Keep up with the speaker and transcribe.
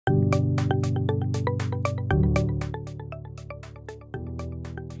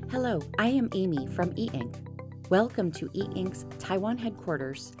Hello, I am Amy from e-Ink. Welcome to e-Ink's Taiwan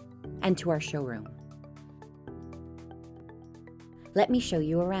headquarters and to our showroom. Let me show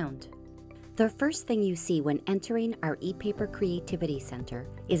you around. The first thing you see when entering our ePaper Creativity Center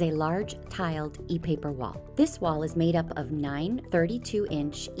is a large tiled ePaper wall. This wall is made up of 9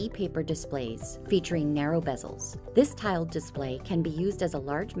 32-inch ePaper displays featuring narrow bezels. This tiled display can be used as a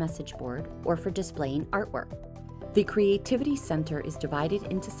large message board or for displaying artwork. The Creativity Center is divided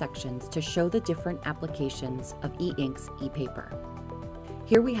into sections to show the different applications of e-Ink's ePaper.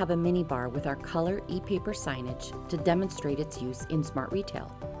 Here we have a mini bar with our color ePaper signage to demonstrate its use in smart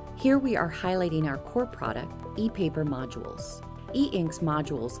retail. Here we are highlighting our core product, ePaper modules. e-Ink's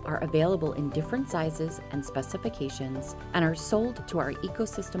modules are available in different sizes and specifications and are sold to our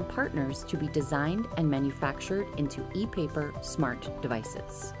ecosystem partners to be designed and manufactured into ePaper smart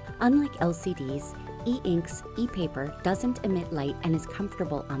devices. Unlike LCDs, e-Ink's ePaper doesn't emit light and is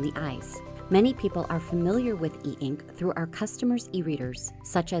comfortable on the eyes. Many people are familiar with e-Ink through our customers' e-readers,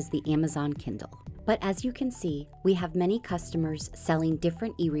 such as the Amazon Kindle. But as you can see, we have many customers selling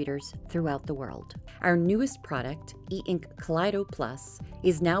different e-readers throughout the world. Our newest product, e-Ink Kaleido Plus,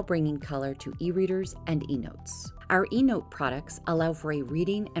 is now bringing color to e-readers and eNotes. Our eNote products allow for a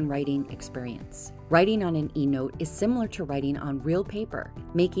reading and writing experience. Writing on an eNote is similar to writing on real paper,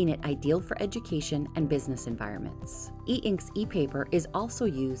 making it ideal for education and business environments. e-Ink's ePaper is also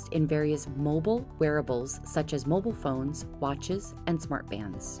used in various mobile wearables such as mobile phones, watches, and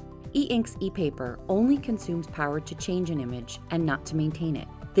smartbands. e-Ink's ePaper only consumes power to change an image and not to maintain it.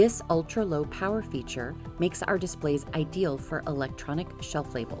 This ultra-low power feature makes our displays ideal for electronic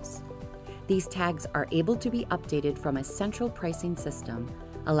shelf labels. These tags are able to be updated from a central pricing system,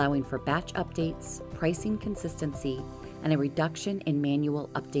 allowing for batch updates, pricing consistency, and a reduction in manual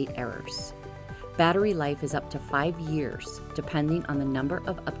update errors. Battery life is up to 5 years, depending on the number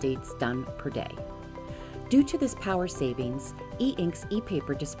of updates done per day. Due to this power savings, e-Ink's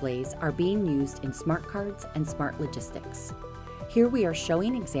ePaper displays are being used in smart cards and smart logistics. Here we are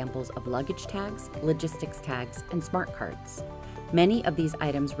showing examples of luggage tags, logistics tags, and smart cards. Many of these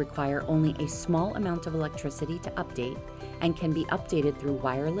items require only a small amount of electricity to update and can be updated through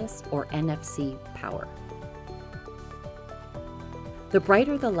wireless or NFC power. The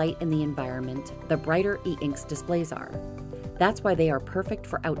brighter the light in the environment, the brighter e-Ink's displays are. That's why they are perfect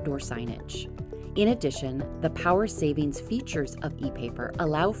for outdoor signage. In addition, the power savings features of ePaper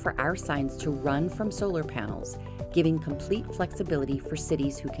allow for our signs to run from solar panels, giving complete flexibility for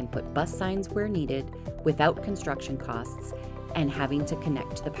cities who can put bus signs where needed without construction costs and having to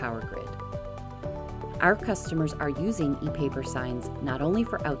connect to the power grid. Our customers are using ePaper signs not only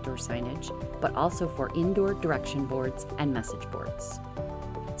for outdoor signage, but also for indoor direction boards and message boards.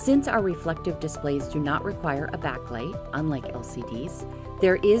 Since our reflective displays do not require a backlight, unlike LCDs,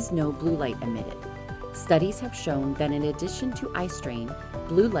 there is no blue light emitted. Studies have shown that in addition to eye strain,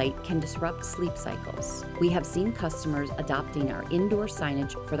 blue light can disrupt sleep cycles. We have seen customers adopting our indoor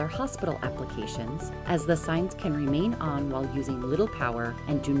signage for their hospital applications, as the signs can remain on while using little power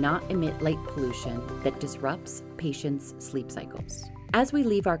and do not emit light pollution that disrupts patients' sleep cycles. As we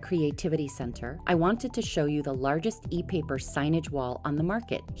leave our Creativity Center, I wanted to show you the largest ePaper signage wall on the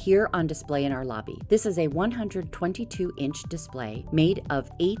market, here on display in our lobby. This is a 122-inch display made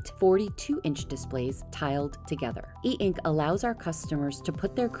of 8 42-inch displays tiled together. e-Ink allows our customers to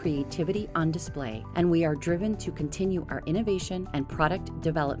put their creativity on display, and we are driven to continue our innovation and product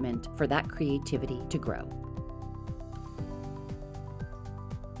development for that creativity to grow.